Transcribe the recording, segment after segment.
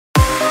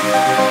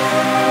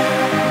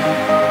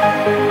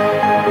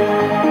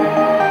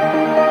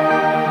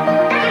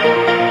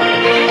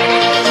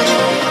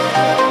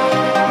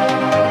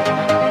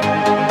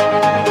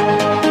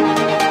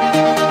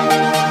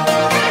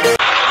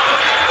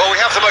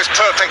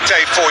Perfect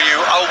day for you.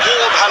 A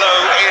warm hello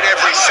in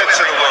every sense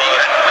of the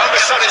word.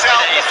 The sun is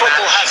out, the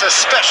football has a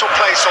special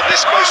place on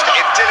this most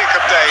idyllic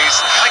of days.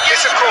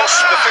 This, of course,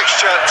 the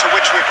fixture to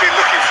which we've been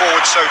looking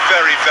forward so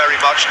very, very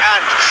much,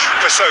 and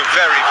for so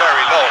very,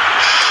 very long.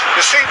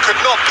 The scene could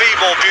not be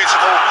more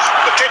beautiful.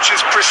 The pitch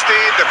is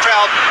pristine, the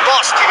crowd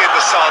basking in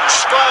the sun,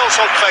 smiles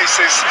on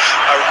faces.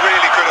 A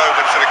really good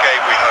omen for the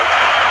game, we hope.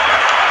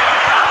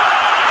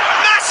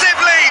 Massive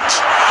lead!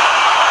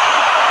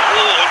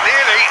 Oh,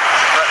 nearly,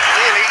 but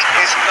nearly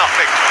is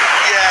nothing.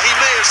 Yeah, he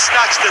may have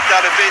snatched at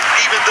that a bit,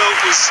 even though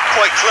it was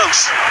quite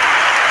close.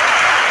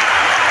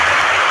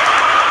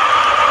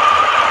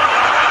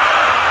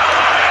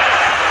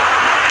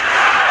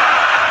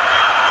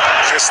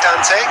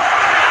 Cristante.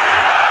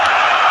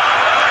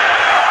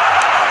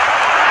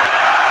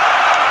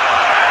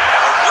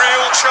 A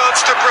real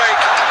chance to break.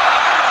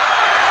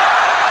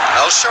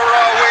 El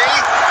Shaarawy.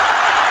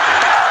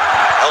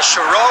 El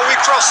Shaarawy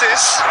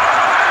crosses.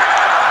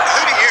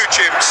 Who do you,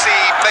 Jim,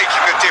 see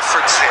making a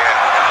difference here?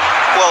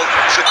 Well,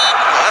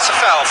 that's a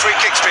foul. Free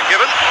kick's been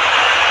given.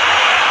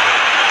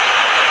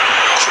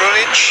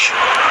 Krunic.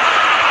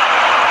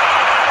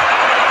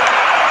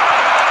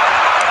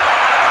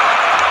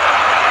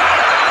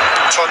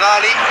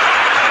 Tonali.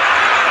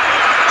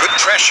 Good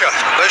pressure.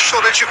 No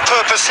shortage of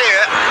purpose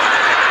here.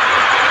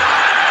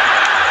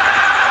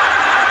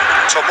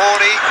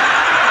 Tomori.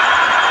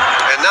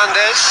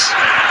 Hernandez.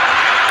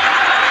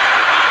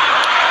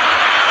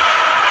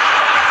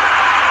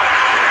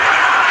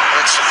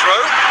 That's the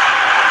throw.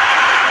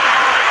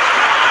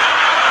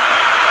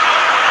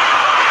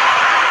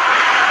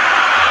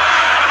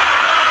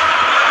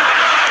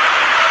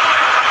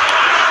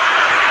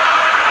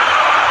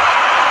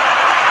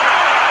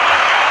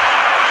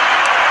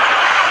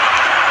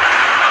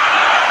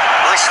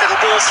 Nice little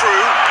ball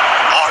through.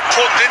 Oh,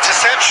 important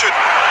interception.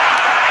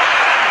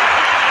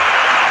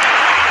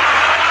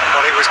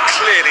 Well, he was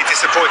clearly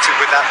disappointed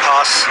with that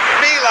pass.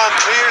 Milan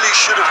clearly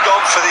should have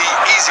gone for the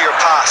easier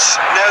pass.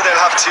 Now they'll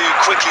have to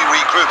quickly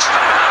regroup.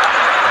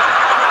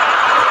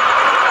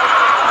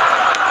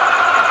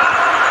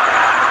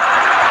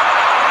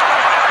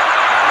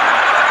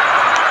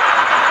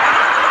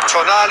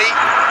 Tonali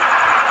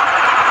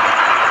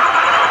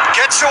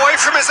gets away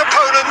from his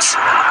opponents.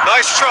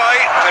 Nice try,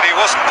 but he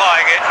wasn't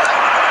buying it.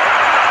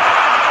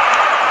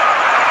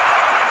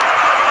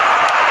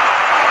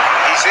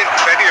 He's in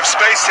plenty of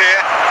space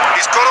here.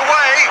 He's got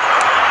away.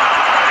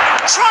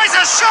 Tries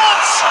a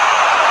shot!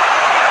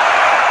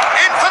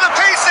 In for the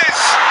pieces!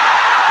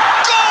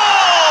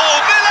 Goal!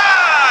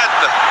 Milan!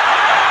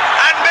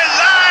 And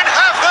Milan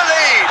have the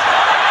lead!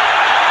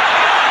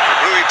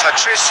 Rui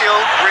Patricio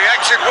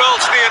reacted well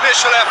to the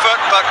initial effort,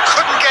 but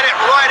couldn't get it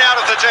right out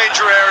of the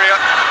danger area.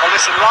 Well,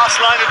 listen, last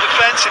line of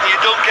defence, and you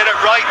don't get it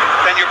right,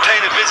 then you're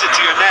paying a visit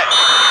to your net.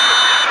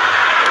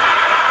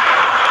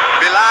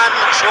 Milan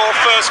draw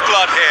first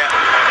blood here.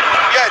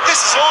 Yeah, this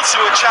is also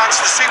a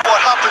chance to see what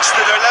happens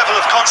to their level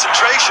of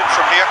concentration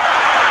from here.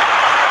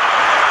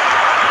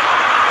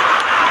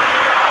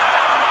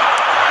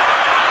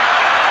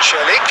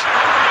 Celik,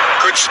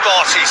 good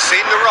spot, he's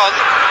seen the run.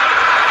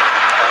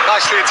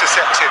 Nicely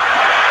intercepted.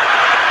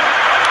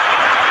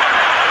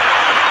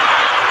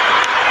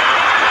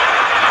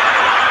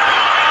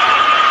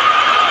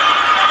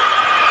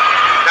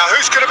 Now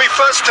who's going to be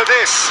first to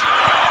this?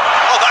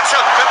 Oh,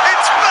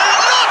 it's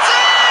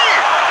Belotti!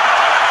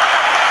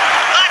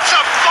 That's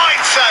a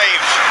fine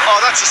save. Oh,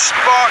 that's a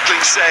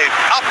sparkling save.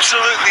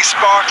 Absolutely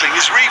sparkling.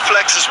 His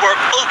reflexes were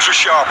ultra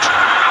sharp.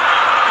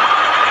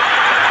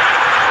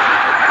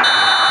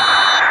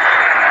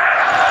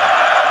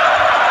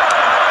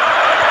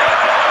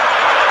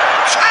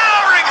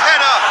 Towering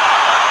header!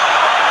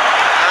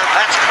 And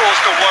that's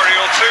caused a worry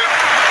or two.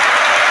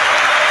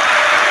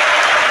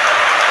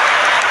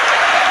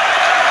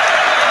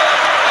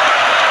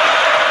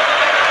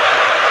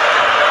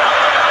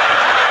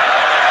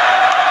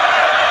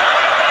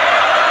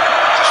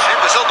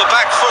 On the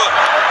back foot,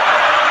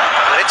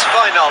 and it's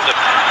Wijnaldum.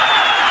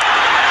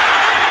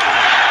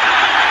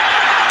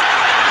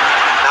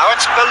 Now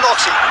it's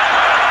Belotti.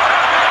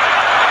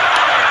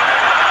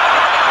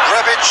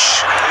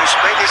 Rebic, who's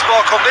made his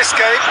mark on this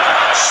game,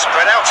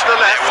 spread out to the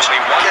left,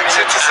 gets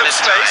into some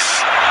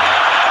space.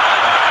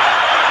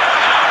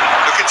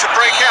 Looking to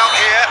break out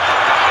here.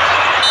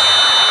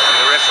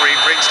 And the referee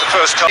brings the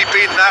first time.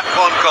 Been that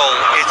one goal,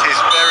 it is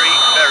very,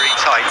 very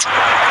tight.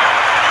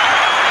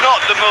 Not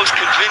the most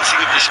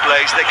convincing of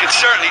displays. They can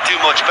certainly do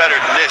much better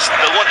than this.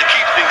 They'll want to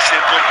keep things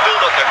simple,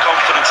 build up their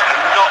confidence and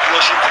not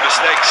rush into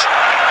mistakes.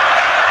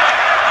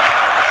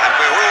 And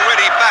we're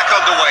already back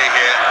underway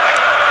here.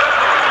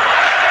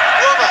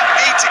 Roma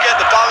need to get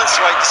the balance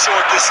right to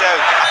sort this out.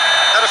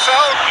 That a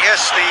foul?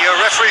 Yes, the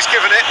referee's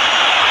given it.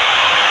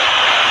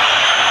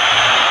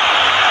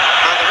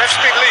 And the ref's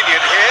been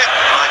lenient here.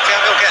 I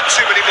can't they'll get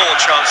too many more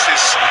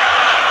chances.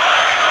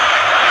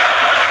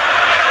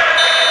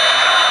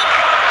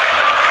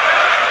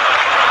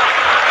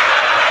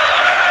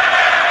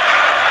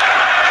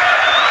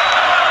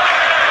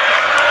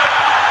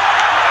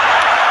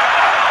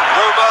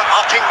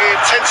 Upping the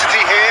intensity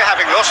here,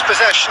 having lost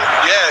possession.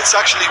 Yeah, it's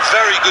actually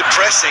very good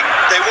pressing.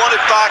 They want it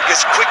back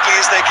as quickly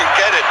as they can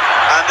get it,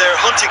 and they're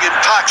hunting in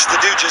packs to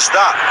do just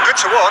that. Good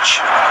to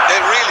watch.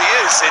 It really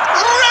is.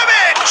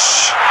 Rebic!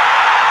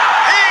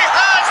 He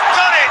has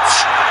done it!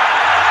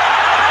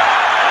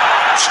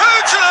 Two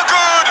to the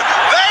good.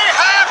 They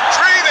have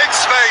breathing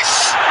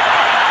space.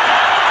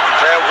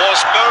 There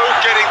was no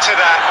getting to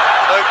that.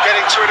 No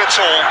getting to it at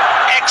all.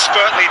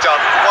 Expertly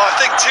done. Well, I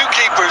think two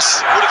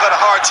keepers would have had a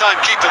hard time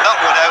keeping that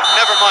one out,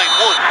 never mind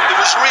one. There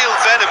was real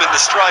venom in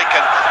the strike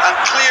and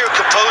clear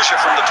composure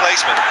from the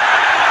placement.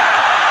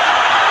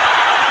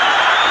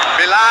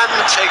 Milan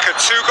take a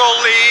 2-goal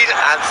lead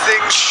and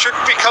things should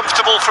be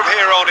comfortable from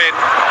here on in.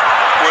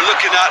 We're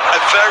looking at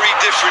a very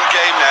different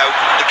game now.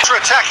 The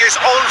counter-attack is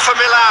on for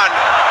Milan.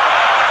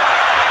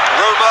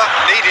 Roma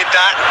needed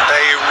that.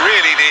 They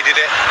really needed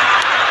it.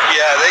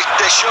 Yeah,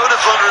 they showed a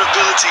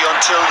vulnerability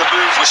until the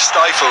move was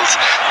stifled.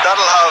 That'll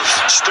have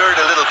stirred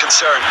a little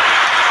concern.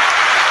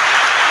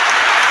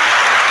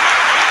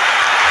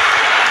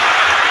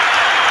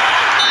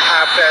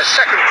 Have their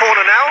second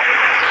corner now.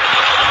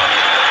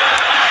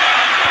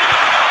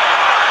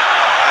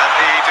 And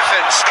the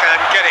defence can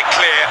get it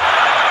clear.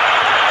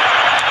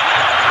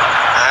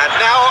 And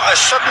now a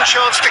sudden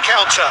chance to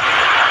counter.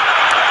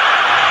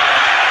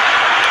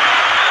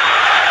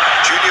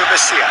 Junior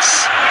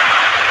Messias.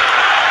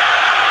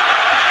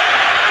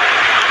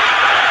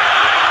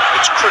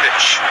 It's Krunic.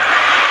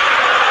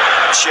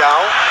 Ciao.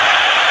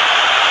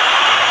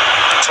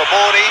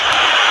 Tomori.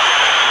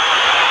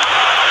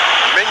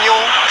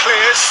 Mignon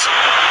clears.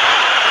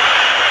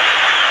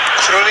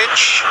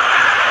 Krunic.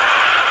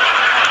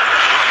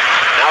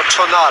 Now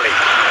Tonali.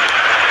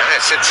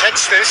 It's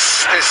intense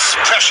this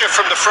pressure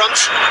from the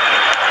front.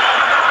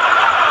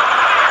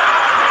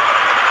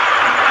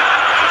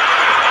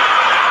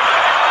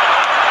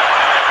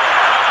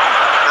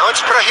 Now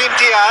it's Brahim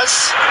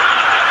Diaz.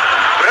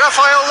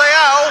 Rafael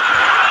Leao.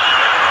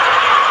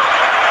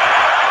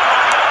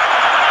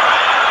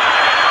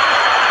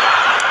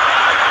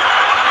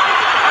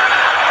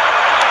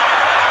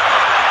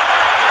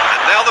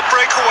 And now the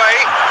breakaway.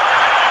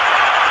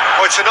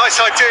 Oh, it's a nice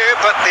idea,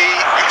 but the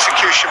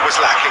execution was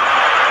lacking.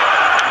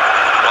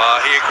 Well,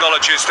 he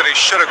acknowledges that he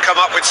should have come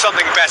up with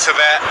something better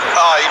there.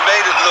 He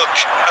made it look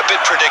a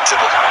bit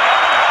predictable.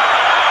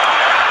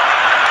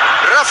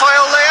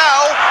 Rafael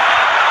Leao.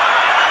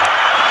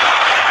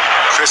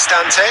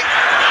 Cristante.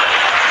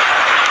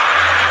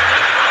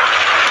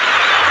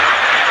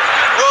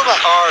 Roma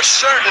are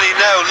certainly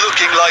now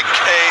looking like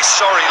a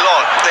sorry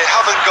lot. They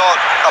haven't got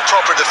a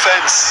proper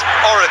defence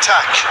or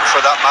attack,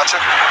 for that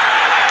matter.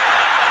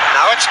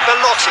 Now it's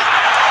Belotti.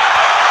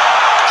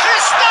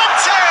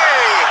 Cristante!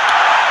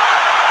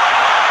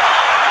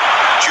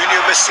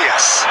 Junior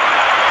Messias.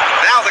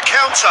 Now the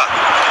counter.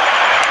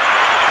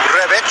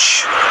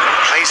 Rebic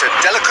plays a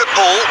delicate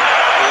ball.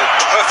 Oh,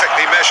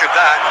 perfectly measured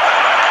that.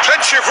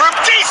 Plenty of room.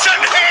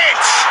 Decent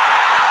hit!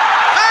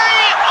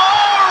 They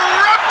are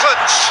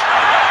rampant!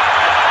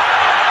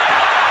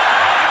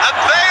 And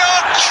they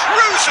are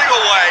cruising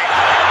away.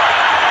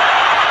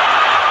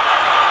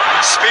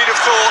 Speed of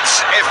thought,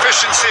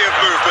 efficiency of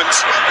movement,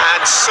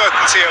 and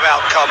certainty of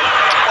outcome.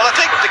 Well, I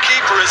think the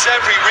keeper has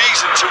every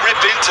reason to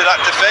rip into that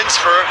defence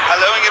for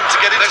allowing him to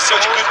get into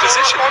such a good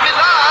position.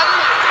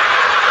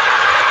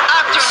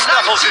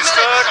 Snuffles his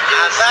third,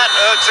 and that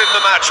earns him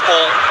the match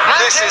ball.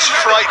 This is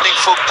frightening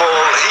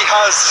football. He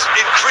has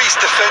increased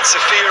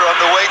defensive fear on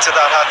the way to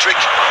that hat-trick.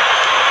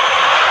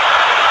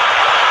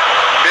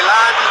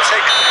 Milan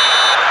take...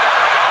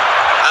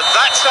 And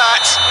that's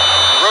that.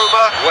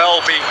 Roma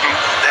well beaten.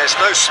 There's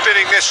no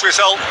spinning this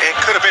result. It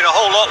could have been a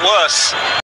whole lot worse.